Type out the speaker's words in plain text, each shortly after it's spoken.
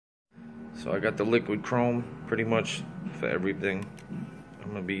So I got the liquid chrome pretty much for everything. I'm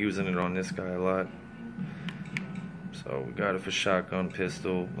gonna be using it on this guy a lot. So we got it for shotgun,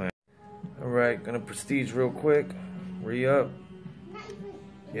 pistol. Alright, gonna prestige real quick. Re-up.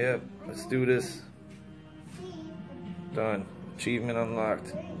 Yep, let's do this. Done. Achievement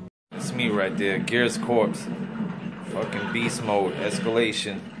unlocked. It's me right there, Gears Corps. Fucking beast mode,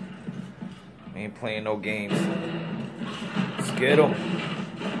 escalation. Ain't playing no games. Let's get 'em.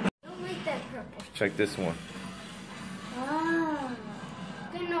 I don't like that purple. Check this one. Ah,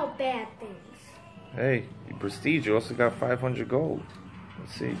 they're no bad things. Hey, you prestige, you also got 500 gold.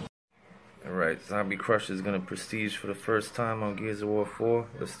 Let's see. Alright, Zombie Crusher is gonna prestige for the first time on Gears of War 4.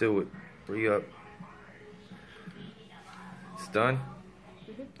 Let's do it. Re-up. It's done.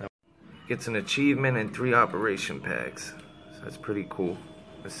 Gets an achievement and 3 operation packs. So that's pretty cool.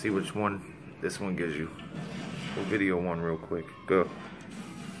 Let's see which one this one gives you. We'll video one real quick. Go.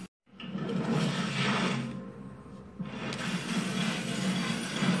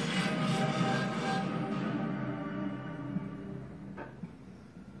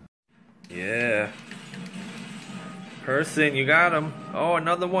 Yeah. Person, you got him. Oh,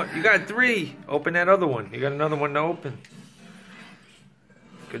 another one. You got 3. Open that other one. You got another one to open.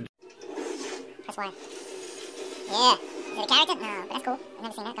 Good. Press Y. Yeah. Is it a character? No, but that's cool. I've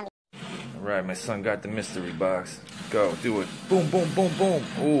never seen that. Alright, my son got the mystery box. Go, do it. Boom, boom, boom, boom.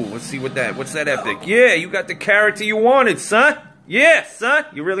 Ooh, let's see what that. What's that epic? Yeah, you got the character you wanted, son. Yeah, son.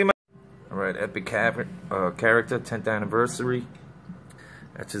 You really might. Alright, epic character, 10th anniversary.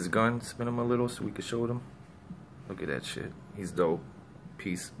 That's his gun. Spin him a little so we can show them. Look at that shit. He's dope.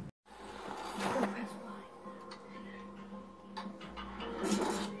 Peace.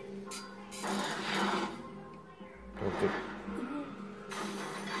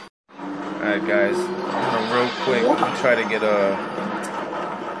 Alright guys, I'm gonna real quick, I'm gonna try to get an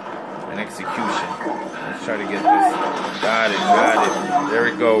execution. Let's try to get this. Got it. There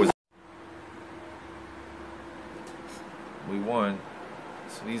it goes. We won.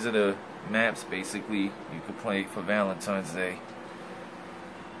 So these are the maps basically you could play for Valentine's Day.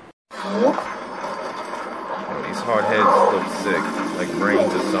 Oh, these hard heads look sick, like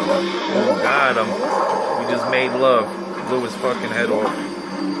brains or something. Oh, got him. We just made love. Blew his fucking head off.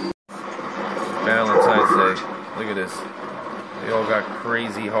 Valentine's Day. Look at this. They all got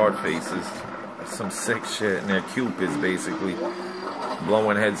crazy hard faces. That's some sick shit. And they're cupids basically.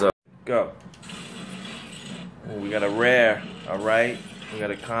 Blowing heads up. Go. Ooh, we got a rare. Alright. We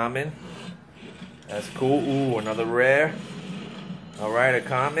got a common. That's cool. Ooh, another rare. Alright, a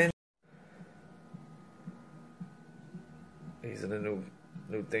common. These are the new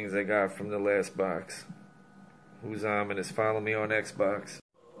things I got from the last box. Who's and follow me on Xbox.